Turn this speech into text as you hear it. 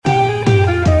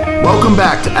Welcome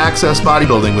back to Access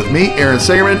Bodybuilding with me, Aaron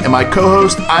Sagerman, and my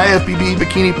co-host, IFBB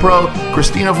Bikini Pro,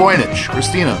 Christina Voynich.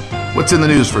 Christina, what's in the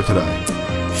news for today?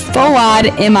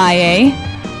 FOAD MIA,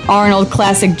 Arnold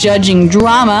Classic judging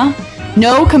drama,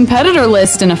 no competitor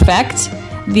list in effect,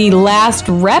 the last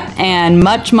rep, and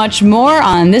much, much more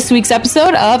on this week's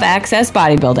episode of Access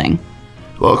Bodybuilding.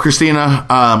 Well, Christina,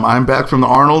 I'm back from the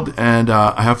Arnold, and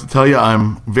I have to tell you,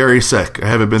 I'm very sick. I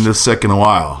haven't been this sick in a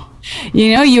while.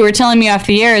 You know, you were telling me off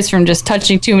the air it's from just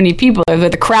touching too many people.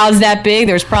 If the crowd's that big,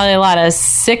 there's probably a lot of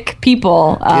sick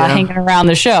people hanging around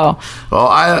the show.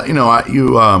 Well,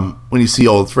 when you see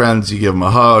old friends, you give them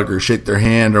a hug or shake their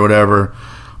hand or whatever,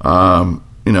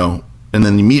 and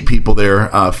then you meet people there,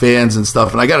 fans and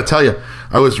stuff. And I got to tell you,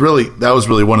 that was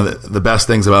really one of the best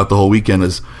things about the whole weekend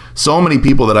is so many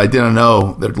people that I didn't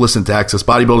know that listened to Access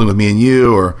Bodybuilding with me and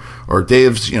you, or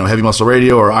Dave's, Heavy Muscle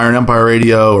Radio or Iron Empire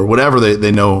Radio or whatever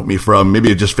they know me from,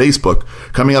 maybe just Facebook,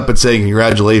 coming up and saying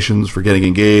congratulations for getting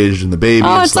engaged and the baby.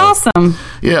 Oh, it's awesome.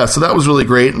 Yeah, so that was really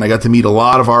great, and I got to meet a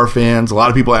lot of our fans. A lot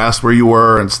of people asked where you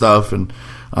were and stuff, and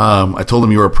I told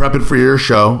them you were prepping for your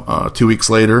show 2 weeks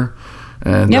later,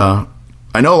 and yep.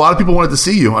 I know a lot of people wanted to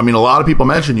see you. I mean, a lot of people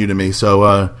mentioned you to me,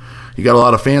 so you got a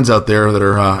lot of fans out there that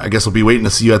are, I guess, will be waiting to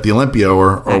see you at the Olympia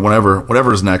or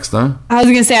whatever's next, huh? I was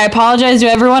going to say, I apologize to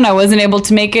everyone. I wasn't able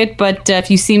to make it, but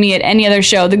if you see me at any other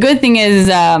show, the good thing is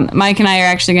Mike and I are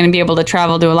actually going to be able to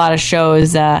travel to a lot of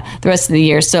shows the rest of the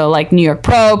year. So like New York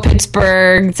Pro,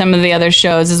 Pittsburgh, some of the other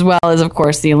shows, as well as, of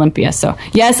course, the Olympia. So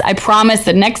yes, I promise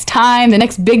the next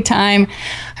big time,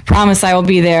 I promise I will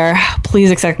be there.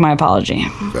 Please accept my apology.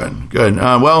 Good.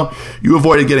 Well, you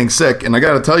avoided getting sick, and I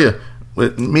got to tell you,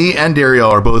 me and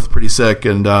Darielle are both pretty sick,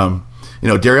 and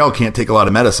Darielle can't take a lot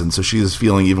of medicine, so she's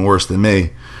feeling even worse than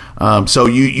me. So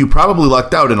you probably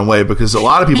lucked out in a way because a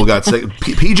lot of people got sick.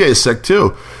 PJ is sick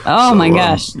too. Oh, so, my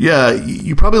gosh. Yeah,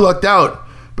 you probably lucked out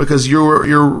because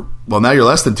you're now you're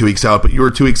less than 2 weeks out, but you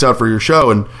were 2 weeks out for your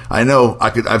show, and I know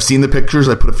I've seen the pictures.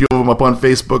 I put a few of them up on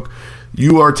Facebook.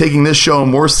 You are taking this show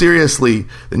more seriously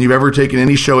than you've ever taken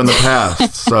any show in the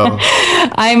past. So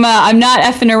I'm not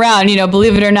effing around,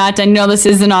 believe it or not. I know this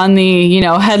isn't on the,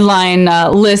 headline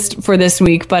list for this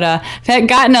week, but I've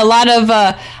gotten a lot of,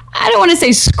 I don't want to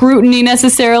say scrutiny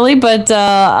necessarily, but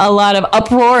a lot of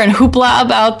uproar and hoopla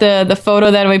about the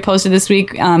photo that we posted this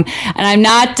week. And I'm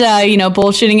not,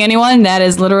 bullshitting anyone. That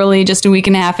is literally just a week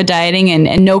and a half of dieting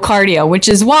and no cardio, which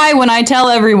is why when I tell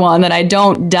everyone that I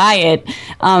don't diet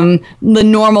the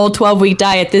normal 12-week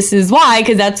diet, this is why,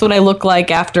 because that's what I look like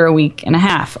after a week and a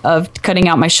half of cutting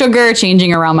out my sugar,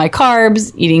 changing around my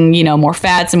carbs, eating, more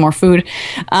fats and more food.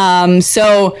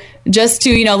 So just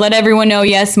to, let everyone know,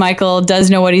 yes, Michael does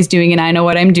know what he's doing and I know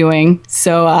what I'm doing.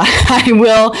 So I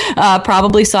will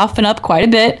probably soften up quite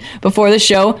a bit before the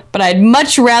show, but I'd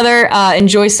much rather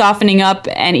enjoy softening up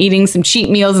and eating some cheat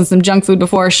meals and some junk food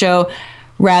before a show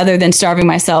rather than starving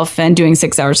myself and doing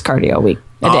 6 hours cardio a day.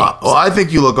 Well, I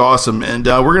think you look awesome, and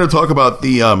we're going to talk about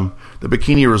the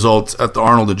bikini results at the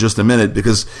Arnold in just a minute,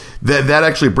 because that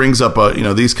actually brings up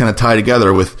these kind of tie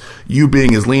together with you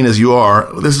being as lean as you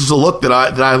are. This is a look that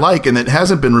I like, and it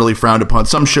hasn't been really frowned upon.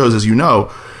 Some shows, as you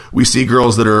know, we see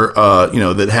girls that are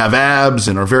that have abs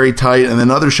and are very tight, and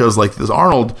then other shows like this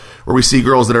Arnold where we see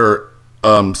girls that are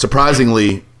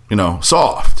surprisingly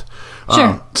soft.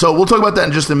 Sure. So we'll talk about that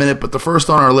in just a minute, but the first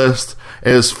on our list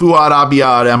is Fouad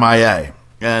Abiad, MIA.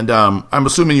 And I'm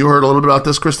assuming you heard a little bit about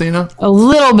this, Christina? A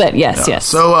little bit, yes.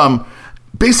 So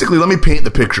basically, let me paint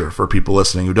the picture for people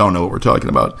listening who don't know what we're talking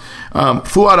about.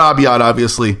 Fouad Abiad,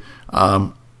 obviously,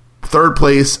 third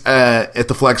place at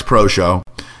the Flex Pro show.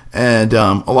 And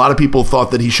a lot of people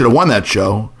thought that he should have won that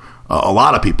show. A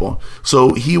lot of people.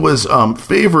 So he was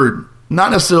favored not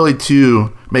necessarily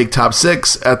to make top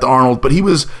 6 at the Arnold, but he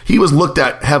was looked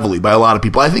at heavily by a lot of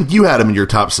people. I think you had him in your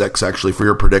top 6, actually, for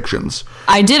your predictions.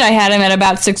 I did. I had him at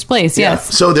about 6th place, yes.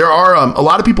 Yeah. So there are a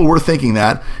lot of people were thinking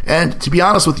that. And to be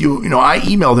honest with you, I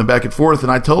emailed him back and forth,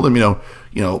 and I told him,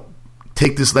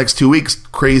 take this next 2 weeks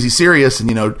crazy serious.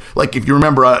 And, like if you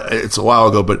remember, it's a while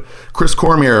ago, but Chris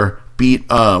Cormier beat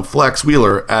Flex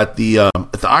Wheeler at the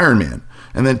Ironman.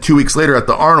 And then 2 weeks later at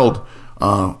the Arnold,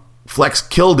 Flex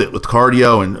killed it with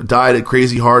cardio and dieted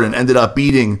crazy hard and ended up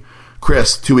beating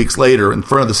Chris 2 weeks later in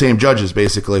front of the same judges,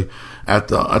 basically, at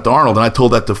the Arnold. And I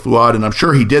told that to Fouad, and I'm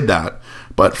sure he did that.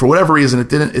 But for whatever reason, it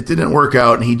didn't work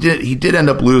out, and he did end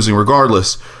up losing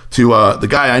regardless to the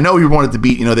guy I know he wanted to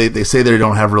beat. They say they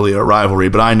don't have really a rivalry,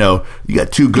 but I know you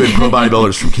got two good pro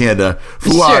bodybuilders from Canada,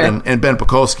 Fouad sure. and Ben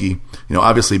Pekulski.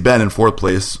 Obviously Ben in 4th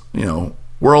place,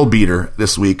 world beater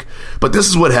this week. But this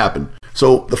is what happened.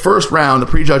 So the first round, the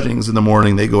prejudging is in the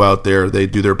morning. They go out there, they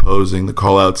do their posing, the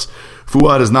call-outs.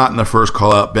 Fouad is not in the first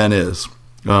call-out. Ben is.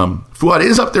 Fouad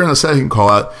is up there in the second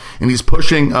call-out, and he's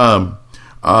pushing Lionel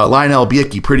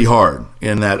Biecki pretty hard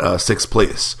in that sixth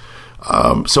place.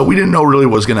 So we didn't know really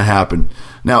what was going to happen.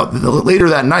 Now, later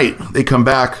that night, they come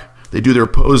back, they do their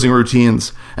posing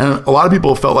routines, and a lot of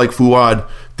people felt like Fouad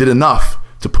did enough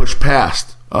to push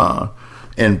past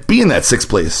and be in that sixth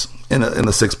place, in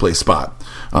the sixth place spot,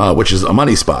 which is a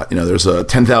money spot. There's a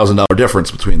 $10,000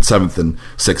 difference between seventh and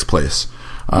sixth place.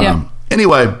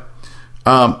 Anyway,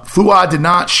 Fouad did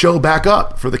not show back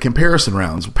up for the comparison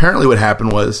rounds. Apparently what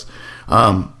happened was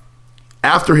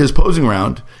after his posing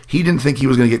round, he didn't think he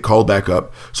was going to get called back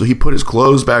up, so he put his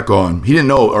clothes back on. He didn't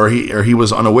know, or he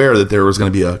was unaware that there was going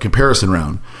to be a comparison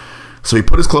round. So he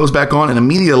put his clothes back on and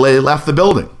immediately left the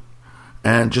building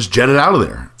and just jetted out of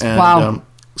there. And, wow.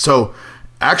 So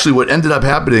actually what ended up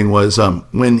happening was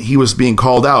when he was being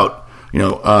called out,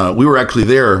 we were actually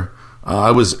there.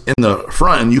 I was in the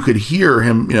front, and you could hear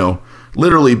him,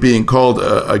 literally being called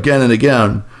again and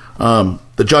again.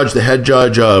 The head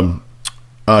judge,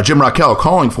 Jim Raquel,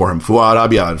 calling for him, Fouad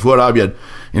Abiad,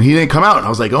 and he didn't come out. And I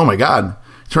was like, oh my God.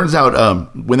 Turns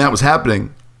out when that was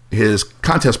happening, his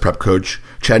contest prep coach,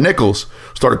 Chad Nichols,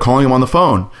 started calling him on the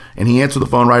phone, and he answered the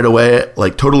phone right away,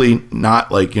 like totally not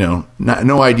like,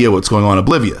 no idea what's going on,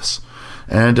 oblivious.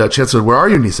 And Chad said, where are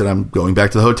you? And he said, I'm going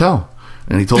back to the hotel.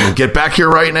 And he told him, get back here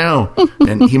right now.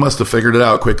 And he must have figured it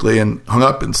out quickly and hung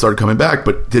up and started coming back,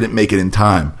 but didn't make it in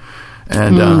time.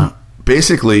 And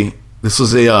basically, this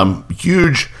was a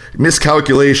huge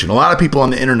miscalculation. A lot of people on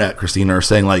the internet, Christina, are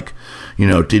saying, like,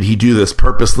 did he do this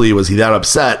purposely? Was he that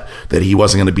upset that he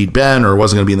wasn't going to beat Ben or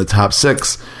wasn't going to be in the top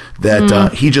six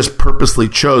that he just purposely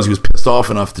chose? He was pissed off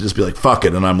enough to just be like, fuck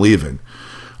it, and I'm leaving.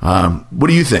 What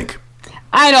do you think?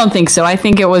 I don't think so. I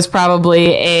think it was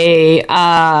probably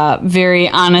a very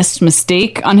honest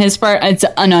mistake on his part. It's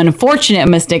an unfortunate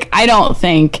mistake. I don't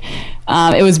think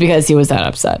it was because he was that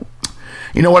upset.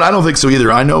 You know what? I don't think so either.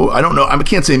 I don't know. I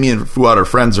can't say me and Fouad are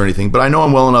friends or anything, but I know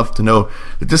him well enough to know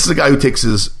that this is a guy who takes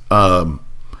his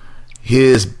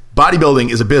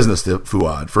bodybuilding is a business to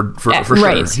Fouad for sure.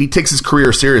 Right. He takes his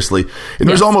career seriously, and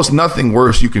there's almost nothing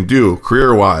worse you can do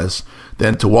career wise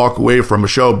than to walk away from a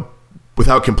show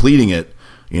without completing it.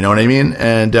 You know what I mean?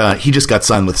 And he just got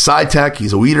signed with SciTech.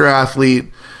 He's a Weider athlete.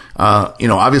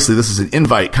 Obviously this is an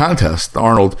invite contest,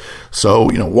 Arnold. So,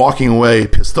 walking away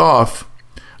pissed off,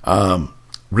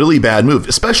 really bad move,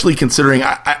 especially considering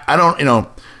I don't,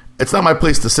 it's not my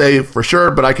place to say for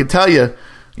sure, but I could tell you,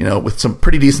 with some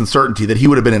pretty decent certainty that he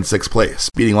would have been in sixth place,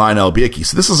 beating Lionel Biecki.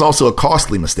 So this is also a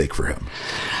costly mistake for him.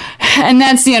 And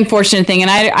that's the unfortunate thing.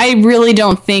 And I really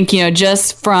don't think,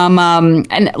 just from,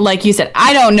 and like you said,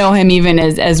 I don't know him even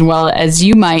as well as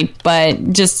you might,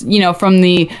 but just, from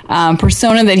the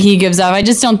persona that he gives off, I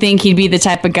just don't think he'd be the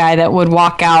type of guy that would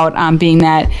walk out being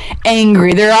that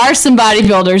angry. There are some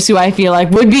bodybuilders who I feel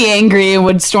like would be angry and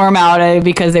would storm out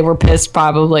because they were pissed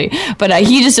probably. But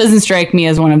he just doesn't strike me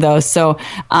as one of those. So,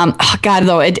 God,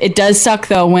 though, it does suck,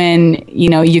 though, when,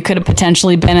 you could have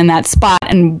potentially been in that spot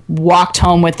and walked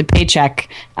home with the paycheck.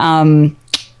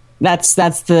 That's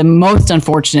the most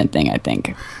unfortunate thing, I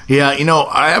think. Yeah,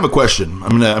 I have a question.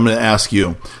 I'm gonna ask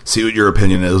you, see what your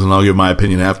opinion is, and I'll give my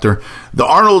opinion after. The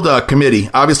Arnold committee,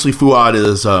 obviously Fouad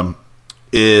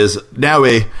is now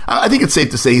I think it's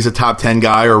safe to say he's a top 10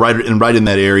 guy, or right in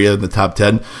that area, in the top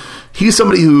 10. He's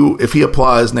somebody who, if he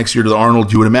applies next year to the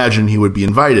Arnold, you would imagine he would be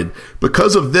invited.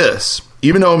 Because of this,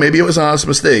 even though maybe it was an honest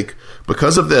mistake,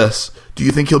 because of this, do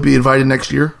you think he'll be invited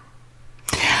next year?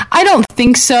 I don't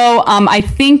think so. I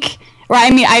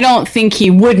don't think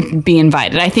he wouldn't be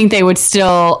invited. I think they would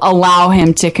still allow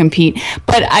him to compete.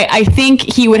 But I think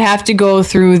he would have to go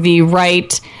through the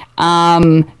right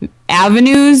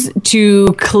avenues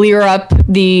to clear up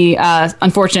the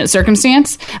unfortunate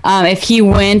circumstance. If he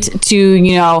went to,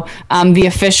 the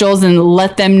officials and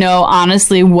let them know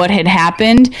honestly what had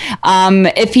happened.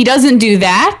 If he doesn't do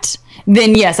that,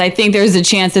 then yes, I think there's a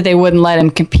chance that they wouldn't let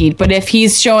him compete. But if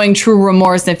he's showing true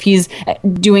remorse, if he's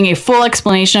doing a full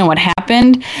explanation of what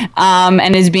happened,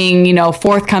 and is being,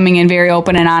 forthcoming and very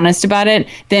open and honest about it,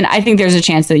 then I think there's a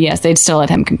chance that yes, they'd still let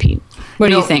him compete. What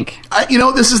do you think?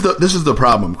 This is the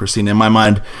problem, Christina, in my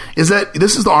mind, is that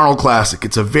this is the Arnold Classic.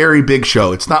 It's a very big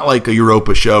show. It's not like a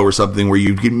Europa show or something where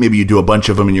maybe you do a bunch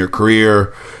of them in your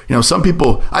career. Some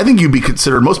people, I think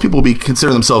most people would be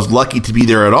consider themselves lucky to be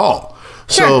there at all.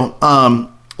 Sure. So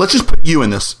let's just put you in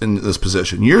this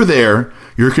position. You're there.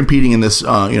 You're competing in this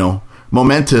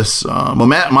momentous,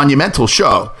 monumental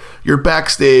show. You're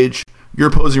backstage. Your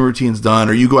posing routine's done,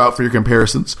 or you go out for your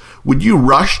comparisons. Would you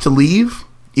rush to leave?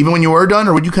 even when you were done,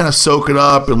 or would you kind of soak it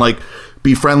up and like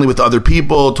be friendly with other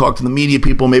people, talk to the media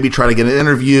people, maybe try to get an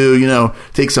interview,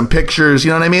 take some pictures,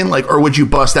 you know what I mean? Like, or would you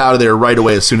bust out of there right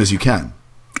away as soon as you can?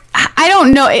 I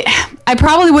don't know. I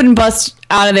probably wouldn't bust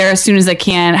out of there as soon as I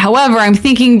can. However, I'm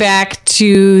thinking back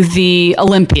to the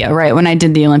Olympia, right? When I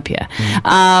did the Olympia.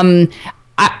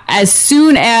 As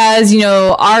soon as,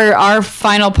 our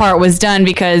final part was done,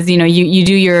 because, you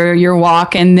do your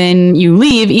walk and then you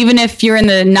leave, even if you're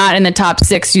not in the top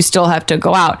 6, you still have to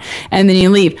go out and then you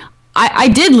leave. I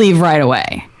did leave right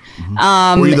away.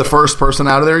 Were you the first person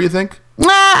out of there, you think?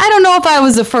 I don't know if I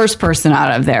was the first person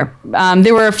out of there.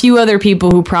 There were a few other people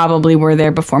who probably were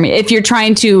there before me. If you're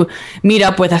trying to meet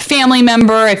up with a family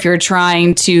member, if you're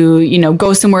trying to,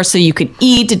 go somewhere so you could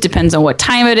eat, it depends on what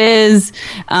time it is.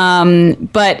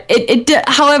 But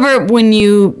however, when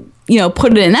you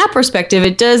put it in that perspective,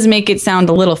 it does make it sound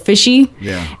a little fishy.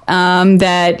 Yeah.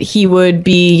 That he would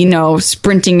be,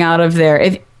 sprinting out of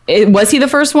there. Was he the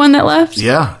first one that left?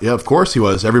 Yeah, of course he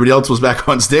was. Everybody else was back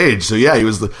on stage. So yeah, he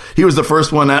was the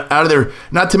first one out of there.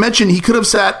 Not to mention, he could have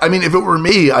sat. I mean, if it were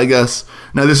me, I guess.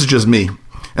 Now this is just me,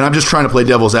 and I'm just trying to play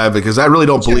devil's advocate because I really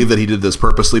don't believe that he did this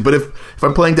purposely. But if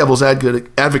I'm playing devil's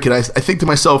advocate, I think to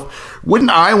myself, wouldn't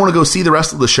I want to go see the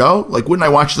rest of the show? Like, wouldn't I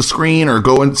watch the screen or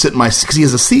go and sit in my? Because he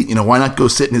has a seat. Why not go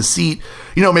sit in his seat?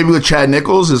 Maybe with Chad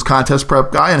Nichols, his contest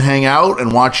prep guy, and hang out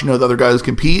and watch the other guys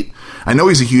compete. I know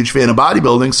he's a huge fan of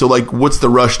bodybuilding, so like, what's the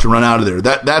rush to run out of there?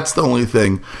 That's the only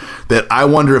thing that I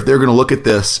wonder if they're going to look at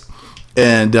this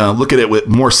and look at it with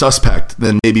more suspect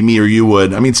than maybe me or you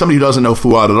would. I mean, somebody who doesn't know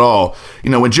Fouad at all,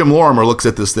 when Jim Lorimer looks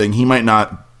at this thing, he might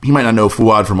not know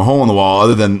Fouad from a hole in the wall,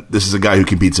 other than this is a guy who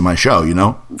competes in my show,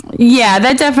 Yeah,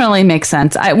 that definitely makes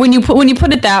sense. When you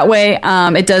put it that way,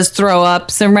 it does throw up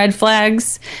some red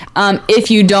flags.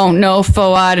 If you don't know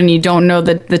Fouad and you don't know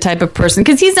the type of person,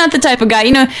 because he's not the type of guy.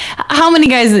 How many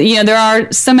guys? There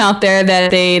are some out there that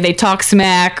they talk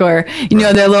smack, or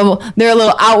they're a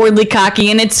little outwardly cocky,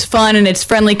 and it's fun and it's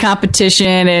friendly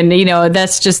competition, and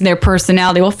that's just their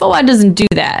personality. Well, Fouad doesn't do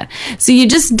that, so you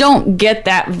just don't get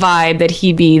that vibe that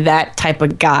he'd be that type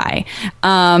of guy.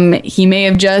 He may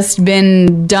have just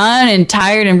been done and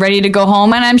tired and ready to go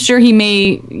home, and I'm sure he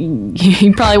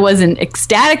probably wasn't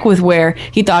ecstatic with where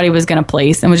he thought he was going to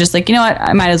place, and was just like, you know what,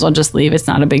 I might as well just leave. It's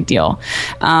not a big deal.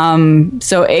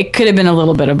 So it could have been a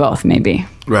little bit of both, maybe.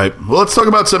 Right. Well, let's talk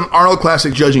about some Arnold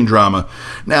Classic judging drama.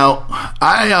 Now,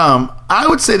 I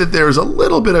would say that there's a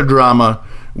little bit of drama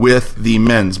with the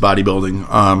men's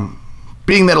bodybuilding,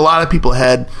 being that a lot of people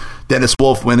had Dennis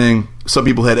Wolf winning. Some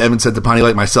people had Evan Centopani,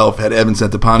 like myself, had Evan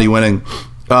Centopani winning.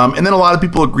 And then a lot of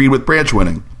people agreed with Branch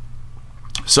winning.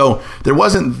 So there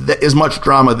wasn't as much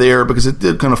drama there because it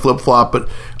did kind of flip-flop. But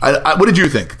what did you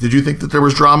think? Did you think that there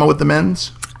was drama with the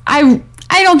men's? I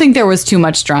don't think there was too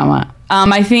much drama.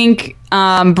 I think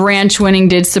Branch winning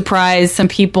did surprise some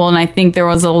people, and I think there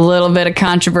was a little bit of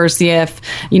controversy if,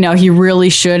 he really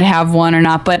should have won or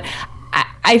not. But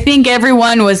I think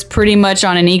everyone was pretty much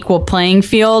on an equal playing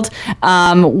field,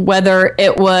 whether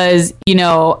it was,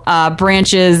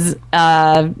 Branch's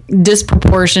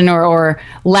disproportion or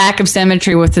lack of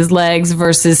symmetry with his legs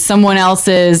versus someone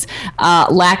else's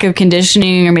lack of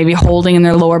conditioning or maybe holding in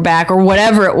their lower back or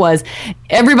whatever it was.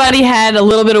 Everybody had a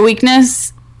little bit of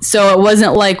weakness. So it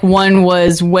wasn't like one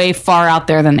was way far out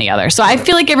there than the other. So I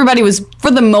feel like everybody was,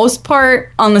 for the most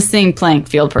part, on the same playing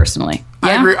field, personally.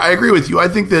 Yeah? I agree with you. I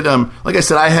think that, like I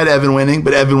said, I had Evan winning,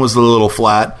 but Evan was a little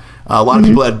flat. A lot of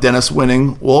people had Dennis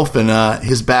winning Wolf, and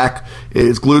his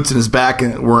glutes and his back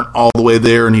weren't all the way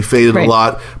there, and he faded a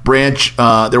lot. Branch,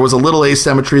 there was a little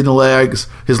asymmetry in the legs.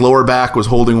 His lower back was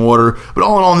holding water, but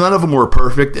all in all, none of them were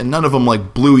perfect, and none of them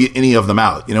blew any of them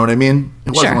out. You know what I mean?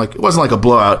 It wasn't like a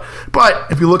blowout. But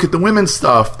if you look at the women's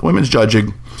stuff, the women's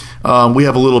judging, we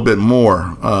have a little bit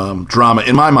more drama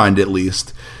in my mind, at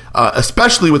least.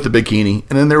 Especially with the bikini,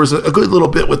 and then there was a good little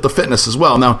bit with the fitness as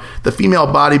well. Now, the female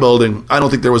bodybuilding, I don't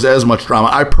think there was as much drama.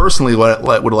 I personally would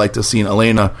have liked to have seen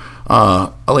Elena.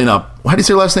 How do you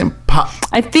say her last name?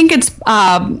 I think it's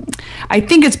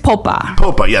Popa.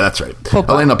 Popa, yeah, that's right.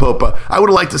 Popa. Elena Popa. I would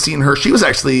have liked to have seen her. She was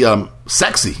actually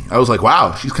sexy. I was like,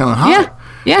 wow, she's kind of hot.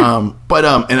 Yeah.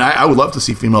 And I would love to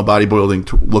see female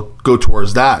bodybuilding go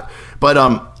towards that. But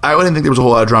I didn't think there was a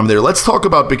whole lot of drama there. Let's talk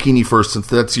about bikini first, since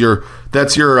that's your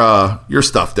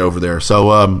stuff over there. So,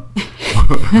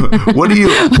 what do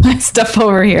you stuff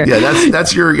over here? Yeah,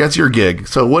 that's your gig.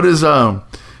 So, what is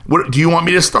what do you want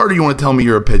me to start, or do you want to tell me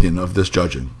your opinion of this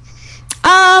judging?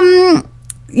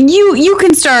 You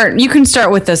can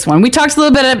start with this one. We talked a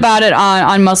little bit about it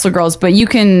on Muscle Girls, but you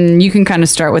can kind of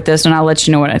start with this, and I'll let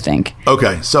you know what I think.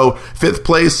 Okay, so 5th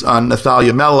place on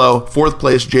Nathalia Mello, 4th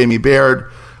place Jamie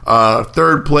Baird,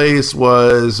 Third place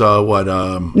was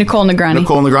Nicole Negrani.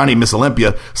 Nicole Negrani, Miss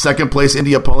Olympia. Second place,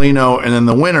 India Paulino, and then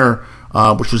the winner,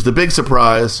 which was the big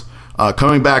surprise,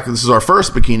 coming back. This is our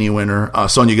first bikini winner,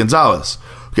 Sonia Gonzalez.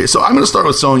 Okay, so I'm going to start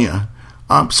with Sonia.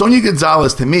 Sonia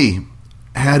Gonzalez, to me,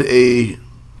 had a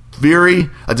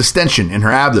distension in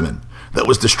her abdomen that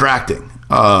was distracting.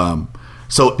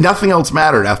 So nothing else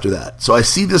mattered after that. So I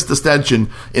see this distension,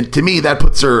 and to me, that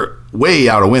puts her way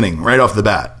out of winning right off the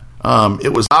bat.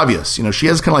 It was obvious. She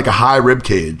has kind of like a high rib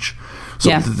cage. So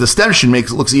the distension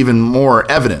looks even more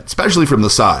evident, especially from the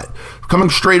side. Coming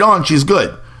straight on, she's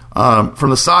good. From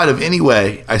the side of any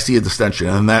way, I see a distension,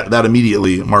 and that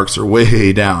immediately marks her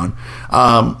way down.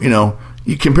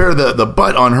 You compare the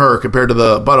butt on her compared to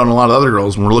the butt on a lot of other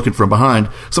girls when we're looking from behind.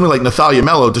 Something like Natalia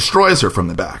Mello destroys her from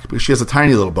the back because she has a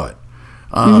tiny little butt.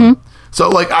 So,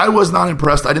 I was not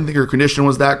impressed. I didn't think her condition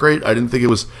was that great. I didn't think it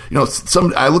was,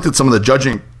 I looked at some of the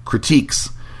judging critiques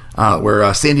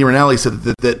where Sandy Ranalli said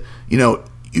that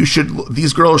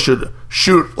these girls should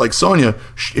shoot like Sonia.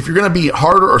 If you're going to be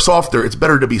harder or softer, it's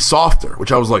better to be softer,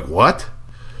 which I was like, what?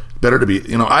 Better to be,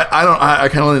 I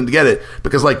kind of didn't get it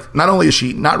because not only is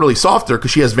she not really softer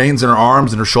because she has veins in her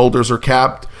arms and her shoulders are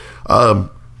capped,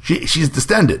 she's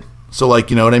distended. So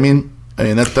you know what I mean?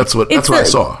 That's what I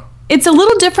saw. It's a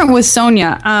little different with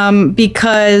Sonia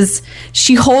because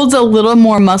she holds a little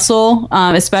more muscle,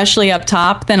 especially up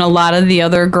top, than a lot of the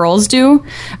other girls do.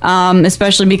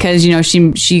 Especially because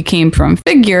she came from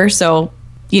figure, so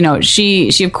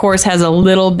she of course has a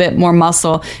little bit more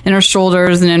muscle in her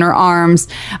shoulders and in her arms.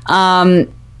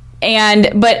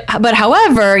 But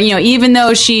however, even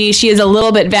though she is a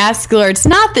little bit vascular, it's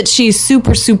not that she's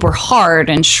super, super hard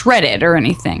and shredded or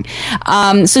anything.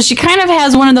 So she kind of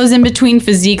has one of those in-between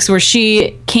physiques where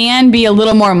she can be a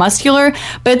little more muscular,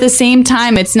 but at the same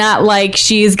time, it's not like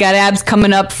she's got abs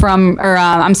coming up from, or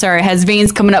has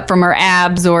veins coming up from her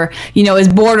abs or, is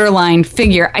borderline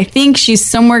figure. I think she's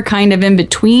somewhere kind of in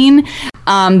between.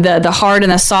 The hard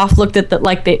and the soft look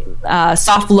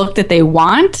soft look that they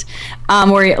want,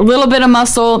 where a little bit of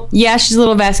muscle. Yeah, she's a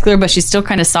little vascular, but she's still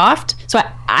kind of soft. So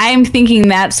I'm thinking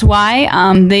that's why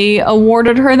they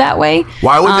awarded her that way.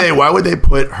 Why would they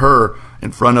put her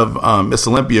in front of Miss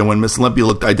Olympia when Miss Olympia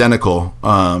looked identical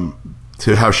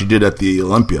to how she did at the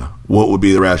Olympia? What would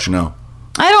be the rationale?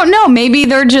 I don't know. Maybe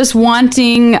they're just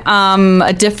wanting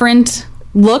a different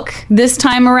look this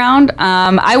time around.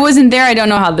 I wasn't there. I don't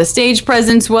know how the stage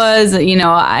presence was.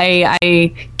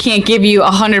 I can't give you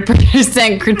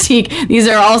 100% critique. These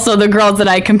are also the girls that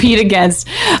I compete against.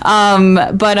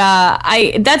 But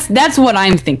that's what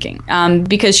I'm thinking.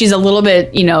 Because she's a little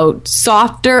bit,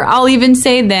 softer, I'll even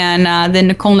say, than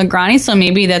Nicole Negrani. So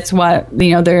maybe that's what,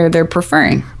 they're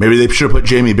preferring. Maybe they should have put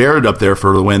Jamie Barrett up there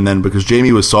for the win then, because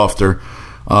Jamie was softer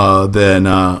than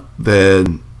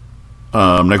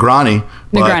Negrani.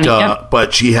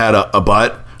 But she had a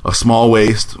butt, a small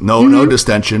waist, no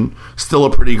distension, still a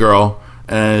pretty girl,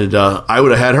 and I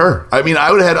would have had her. I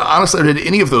would have had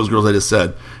any of those girls I just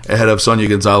said ahead of Sonia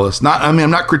Gonzalez. I'm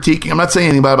not critiquing. I'm not saying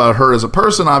anything about her as a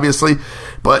person, obviously,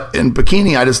 but in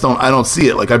bikini, I don't see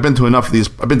it. I've been to enough of these.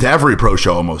 I've been to every pro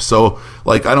show almost. So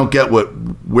I don't get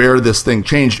where this thing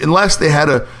changed unless they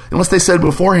said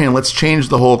beforehand, let's change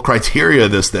the whole criteria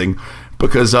of this thing.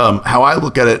 Because how I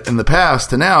look at it in the past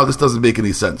to now, this doesn't make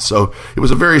any sense. So it was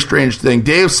a very strange thing.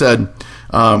 Dave said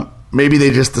maybe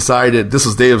they just decided, this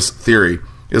is Dave's theory,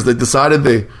 is they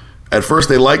decided at first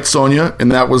they liked Sonia,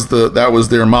 and that was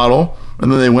their model.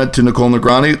 And then they went to Nicole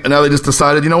Negrani, and now they just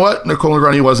decided, you know what? Nicole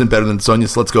Negrani wasn't better than Sonia,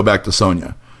 so let's go back to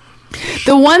Sonia.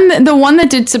 The one that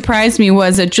did surprise me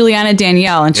was Juliana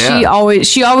Danielle, and she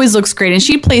always looks great, and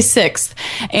she placed 6th.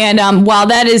 And while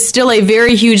that is still a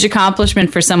very huge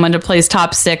accomplishment for someone to place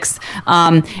top 6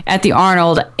 at the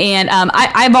Arnold, and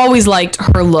I've always liked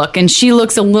her look, and she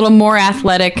looks a little more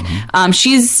athletic.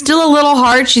 She's still a little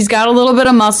hard. She's got a little bit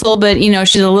of muscle, but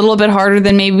she's a little bit harder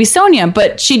than maybe Sonia.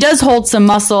 But she does hold some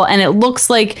muscle, and it looks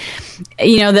like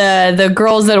the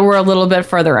girls that were a little bit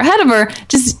further ahead of her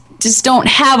just don't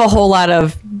have a whole lot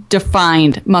of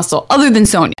defined muscle other than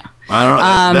Sonia. I don't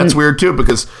know. That's weird too,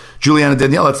 because Juliana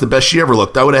Danielle, that's the best she ever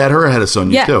looked. I would have had her ahead of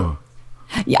Sonia too.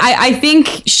 Yeah, I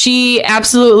think she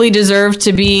absolutely deserved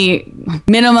to be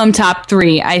minimum top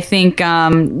 3. I think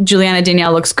Juliana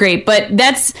Danielle looks great, but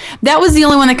that was the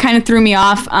only one that kind of threw me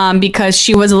off because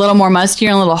she was a little more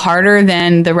muscular and a little harder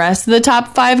than the rest of the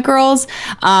top 5 girls.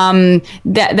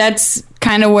 That's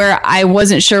kind of where I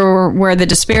wasn't sure where the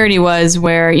disparity was,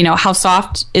 where how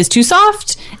soft is too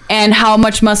soft and how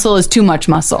much muscle is too much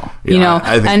muscle.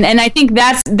 I think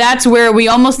that's where we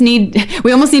almost need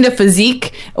a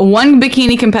physique, one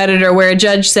bikini competitor where a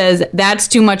judge says that's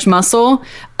too much muscle,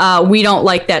 we don't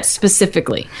like that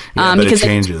specifically. But because it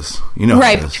changes.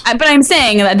 Right. But I'm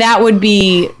saying that would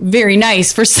be very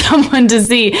nice for someone to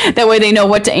see. That way they know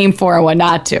what to aim for and what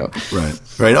not to.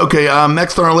 Right. Okay,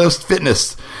 next on our list,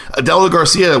 fitness. Adela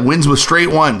Garcia wins with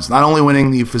straight ones. Not only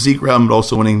winning the physique round, but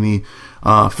also winning the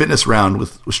fitness round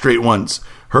with straight ones.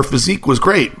 Her physique was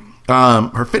great.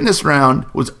 Her fitness round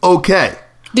was okay.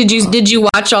 Did you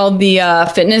watch all the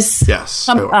fitness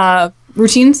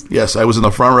routines? Yes, I was in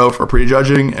the front row for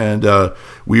prejudging, and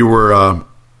we were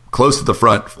close to the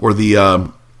front for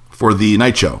the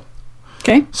night show.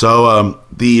 Okay. So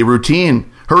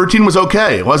her routine was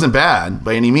okay. It wasn't bad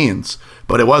by any means,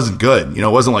 but it wasn't good. It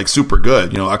wasn't like super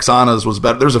good. Oksana's was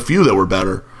better. There's a few that were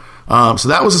better. So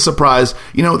that was a surprise.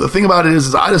 The thing about it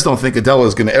is I just don't think Adela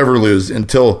is going to ever lose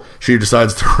until she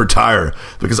decides to retire,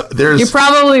 because You're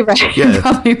probably right. Yeah. You're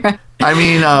probably right. I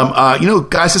mean,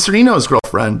 Guy Cisternino's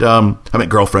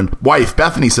wife,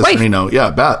 Bethany Cisternino.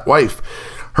 Yeah, wife.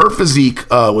 Her physique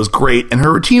was great, and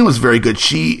her routine was very good.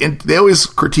 They always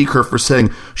critique her for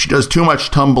saying she does too much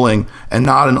tumbling and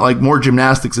not more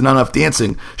gymnastics and not enough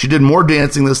dancing. She did more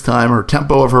dancing this time. Her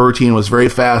tempo of her routine was very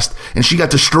fast, and she got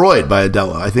destroyed by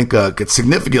Adela. I think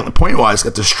significantly point-wise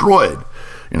got destroyed.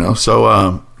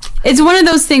 So it's one of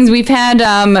those things. We've had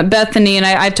Bethany, and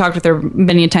I've talked with her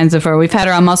many times before. We've had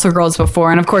her on Muscle Girls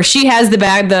before, and of course, she has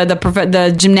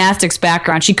the gymnastics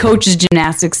background. She coaches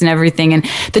gymnastics and everything, and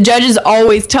the judges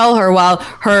always tell her, while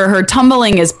her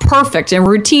tumbling is perfect, and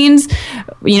routines,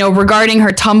 regarding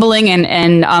her tumbling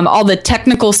and all the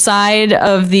technical side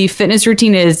of the fitness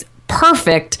routine is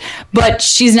perfect, but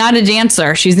she's not a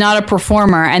dancer. She's not a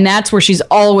performer, and that's where she's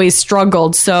always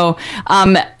struggled. So,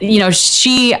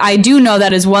 I do know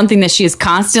that is one thing that she is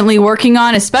constantly working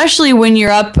on, especially when you're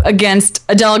up against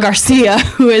Adela Garcia,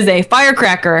 who is a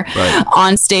firecracker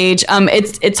on stage.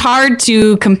 It's hard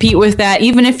to compete with that,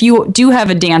 even if you do have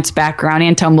a dance background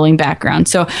and tumbling background.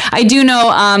 So I do know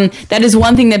that is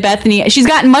one thing that Bethany, she's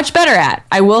gotten much better at.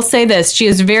 I will say this. She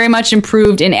has very much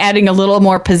improved in adding a little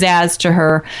more pizzazz to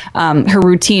her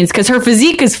routines, because her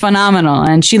physique is phenomenal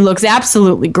and she looks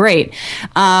absolutely great.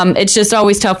 It's just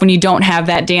always tough when you don't have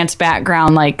that dance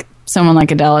background like someone like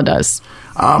Adela does.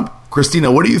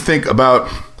 Christina, what do you think about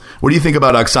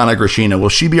Oksana Grishina? Will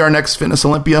she be our next Fitness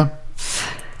Olympia?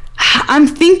 I'm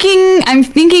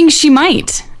thinking she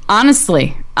might.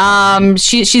 Honestly,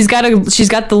 she's got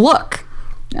the look.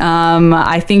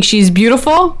 I think she's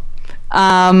beautiful.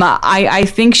 I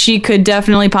think she could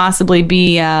definitely possibly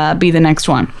be the next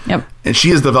one. Yep. And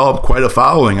she has developed quite a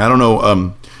following. I don't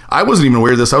know. I wasn't even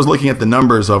aware of this. I was looking at the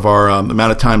numbers of our the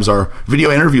amount of times our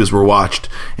video interviews were watched,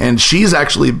 and she's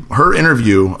actually, her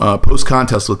interview post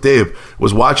contest with Dave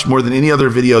was watched more than any other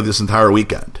video this entire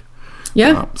weekend.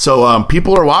 Yeah. So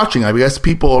people are watching. I guess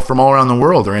people from all around the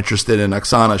world are interested in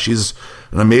Oksana. She's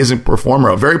an amazing performer,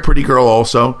 a very pretty girl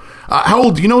also. How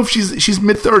old? Do you know if she's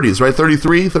mid-30s, right?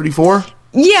 33, 34?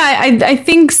 Yeah, I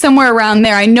think somewhere around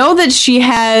there. I know that she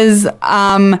has,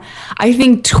 I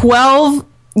think, 12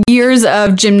 years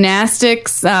of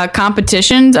gymnastics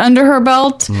competitions under her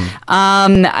belt.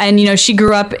 And she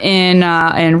grew up in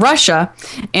Russia,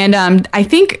 and I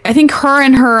think her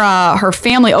and her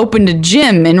family opened a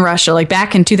gym in Russia like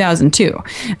back in 2002,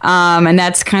 and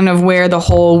that's kind of where the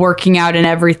whole working out and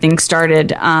everything started.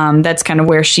 That's kind of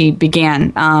where she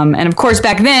began, and of course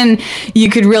back then she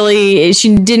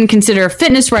didn't consider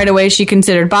fitness right away. She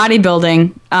considered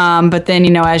bodybuilding, but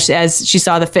then as she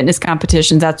saw the fitness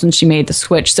competitions, that's when she made the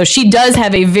switch. So she does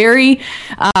have a very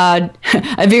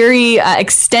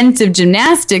extensive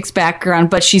gymnastics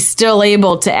background, but she's still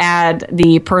able to add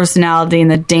the personality and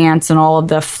the dance and all of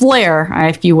the flair,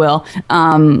 if you will.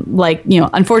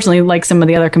 Unfortunately, like some of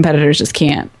the other competitors just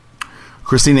can't.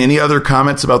 Christina, any other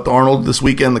comments about the Arnold this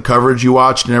weekend, the coverage you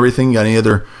watched and everything? Got any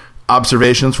other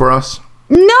observations for us?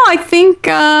 No, I think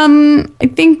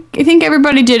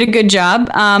everybody did a good job.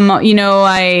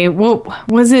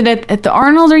 Was it at the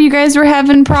Arnold, or you guys were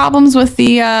having problems with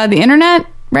the internet,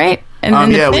 right? And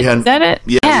then we had. Is that it?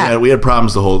 Yeah, we had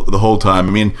problems the whole time.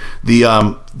 I mean,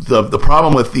 the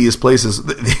problem with these places,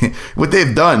 what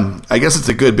they've done, I guess it's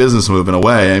a good business move in a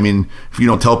way. I mean, if you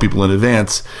don't tell people in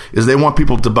advance, is they want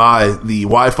people to buy the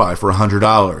Wi-Fi for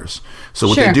 $100. So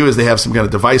what they do is they have some kind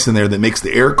of device in there that makes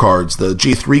the Air cards, the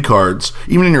G3 cards,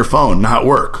 even in your phone, not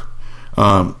work.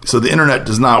 So the internet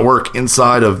does not work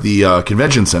inside of the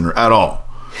convention center at all.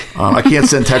 I can't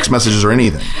send text messages or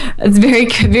anything. It's very,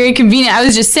 very convenient. I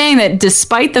was just saying that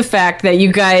despite the fact that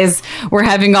you guys were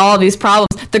having all of these problems,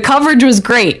 the coverage was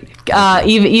great.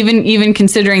 Even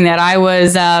considering that I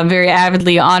was very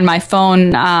avidly on my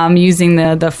phone using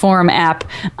the Forum app,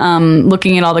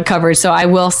 looking at all the coverage. So I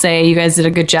will say you guys did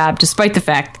a good job, despite the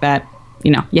fact that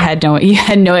you had no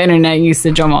internet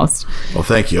usage almost. Well,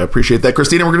 thank you. I appreciate that,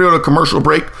 Christina. We're going to go to a commercial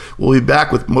break. We'll be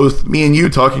back with both me and you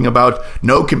talking about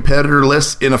no competitor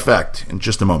lists in effect in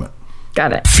just a moment.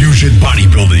 Got it. Fusion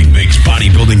Bodybuilding makes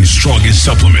bodybuilding's strongest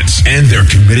supplements, and they're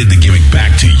committed to giving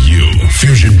back to you.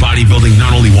 Fusion Bodybuilding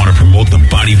not only want to promote the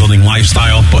bodybuilding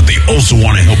lifestyle, but they also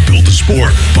want to help build the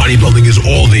sport. Bodybuilding is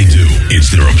all they do.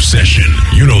 It's their obsession.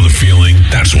 You know the feeling.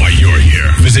 That's why you're here.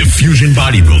 Visit Fusion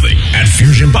Bodybuilding at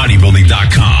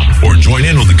FusionBodybuilding.com or join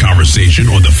in on the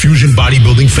conversation on the Fusion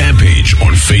Bodybuilding fan page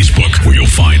on Facebook, where you'll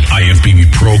find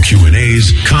IFBB Pro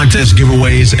Q&As, contest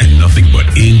giveaways, and nothing but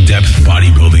in-depth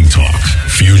bodybuilding talk.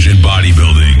 Fusion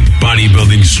Bodybuilding,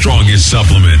 bodybuilding's strongest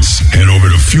supplements. Head over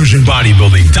to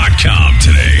FusionBodybuilding.com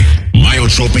today.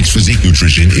 Myotropics Physique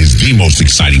Nutrition is the most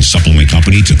exciting supplement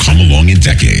company to come along in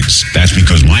decades. That's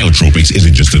because Myotropics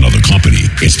isn't just another company.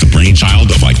 It's the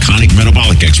brainchild of iconic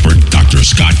metabolic expert Dr.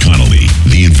 Scott Connolly,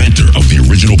 the inventor of the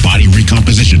original body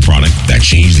recomposition product that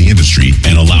changed the industry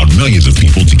and allowed millions of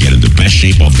people to get in the best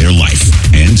shape of their life.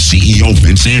 And CEO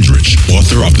Vince Andrich,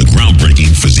 author of the groundbreaking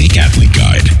Physique Athlete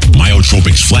Guide.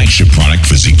 Myotropics' flagship product,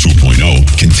 Physique 2.0,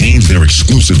 contains their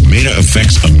exclusive Meta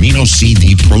Effects Amino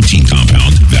CD protein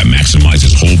compound that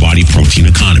maximizes whole body protein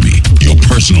economy, your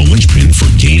personal linchpin for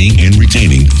gaining and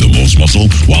retaining the most muscle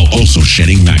while also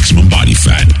shedding maximum body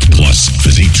fat. Plus,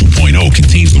 Physique 2.0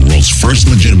 contains the world's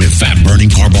first legitimate fat-burning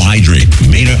carbohydrate,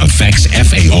 Meta Effects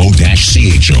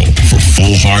FAO-CHO, for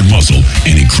full hard muscle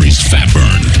and increased fat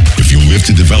burn. If you live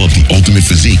to develop the ultimate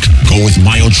physique, go with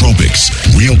Myotropics.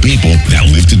 Real people that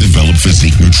live to develop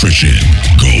physique nutrition.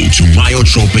 Go to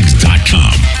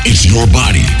myotropics.com. It's your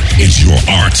body. It's your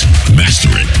art. Master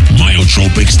it.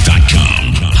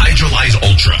 Myotropics.com. Hydrolyze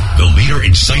Ultra, the leader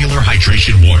in cellular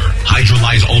hydration water.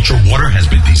 Hydrolyze Ultra water has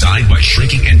been designed by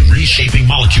shrinking and reshaping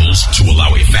molecules to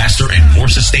allow a faster and more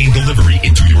sustained delivery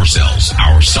into your cells.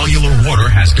 Our cellular water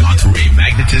has gone through a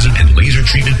magnetism and laser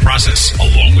treatment process,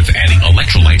 along with adding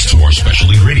electrolytes to our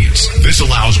special ingredients. This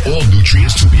allows all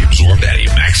nutrients to be absorbed at a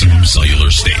maximum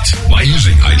cellular state. By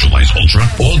using Hydrolyze Ultra,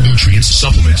 all nutrients,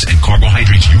 supplements, and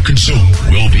carbohydrates you consume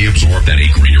will be absorbed at a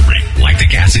greater rate.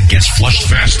 Lactic acid gets flushed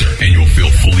faster, and you'll feel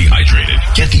fully hydrated.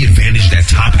 Get the advantage that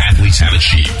top athletes have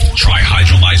achieved. Try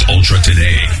Hydrolyze Ultra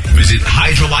today. Visit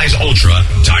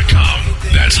hydrolyzeultra.com.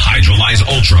 That's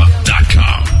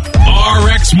hydrolyzeultra.com.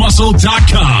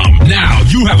 RxMuscle.com. Now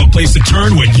you have a place to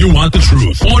turn when you want the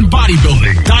truth on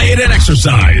bodybuilding, diet, and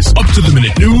exercise, up to the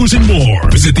minute news and more.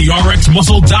 Visit the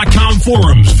RxMuscle.com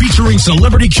forums featuring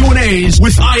celebrity Q&As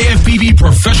with IFBB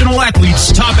professional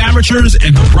athletes, top amateurs,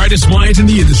 and the brightest minds in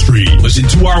the industry. Listen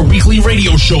to our weekly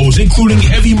radio shows, including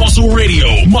Heavy Muscle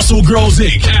Radio, Muscle Girls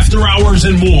Inc., After Hours,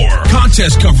 and more.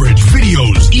 Contest coverage,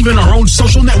 videos, even our own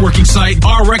social networking site,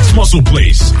 RX Muscle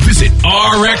Place. Visit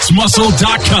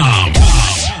RxMuscle.com.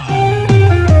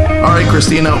 All right,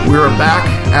 Christina, we're back.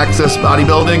 Access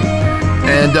Bodybuilding,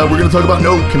 and we're going to talk about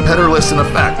no competitor lists in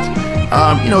effect.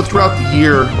 Throughout the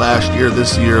year, last year,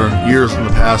 this year, years in the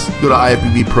past, go to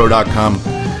ifbbpro.com,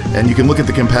 and you can look at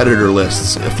the competitor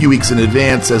lists a few weeks in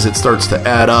advance as it starts to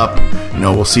add up.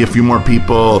 We'll see a few more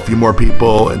people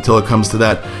until it comes to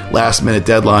that last-minute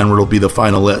deadline where it'll be the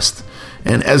final list.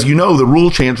 And as you know, the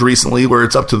rule changed recently where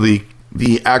it's up to the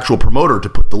actual promoter to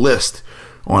put the list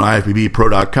on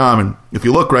ifbbpro.com. And if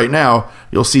you look right now,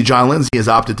 you'll see John Lindsay has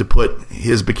opted to put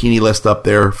his bikini list up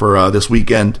there for this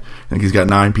weekend. I think he's got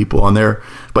 9 people on there.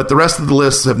 But the rest of the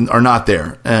lists are not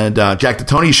there. And Jack to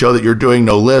Tony's show that you're doing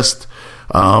no list.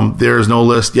 There's no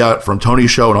list yet from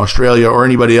Tony's show in Australia or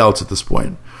anybody else at this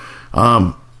point.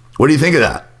 What do you think of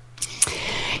that?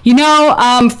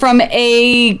 From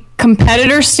a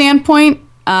competitor standpoint,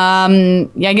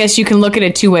 I guess you can look at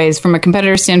it two ways, from a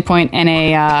competitor standpoint and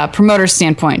a promoter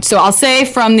standpoint. So I'll say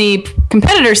from the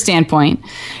competitor standpoint,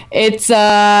 it's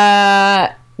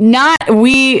not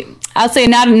a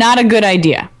good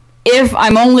idea if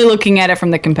I'm only looking at it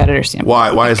from the competitor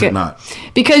standpoint. Why is it not?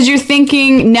 Because you're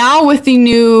thinking now with the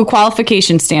new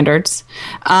qualification standards,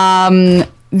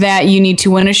 that you need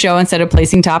to win a show instead of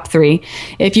placing top 3.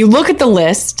 If you look at the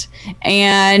list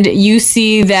and you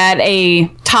see that a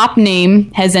top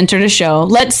name has entered a show,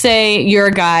 let's say you're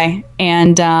a guy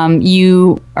and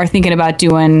you are thinking about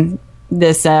doing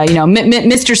this,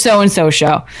 Mr. So-and-so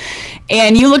show,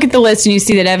 and you look at the list and you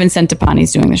see that Evan Centopani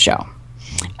is doing the show.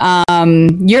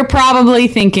 you're probably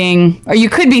thinking, or you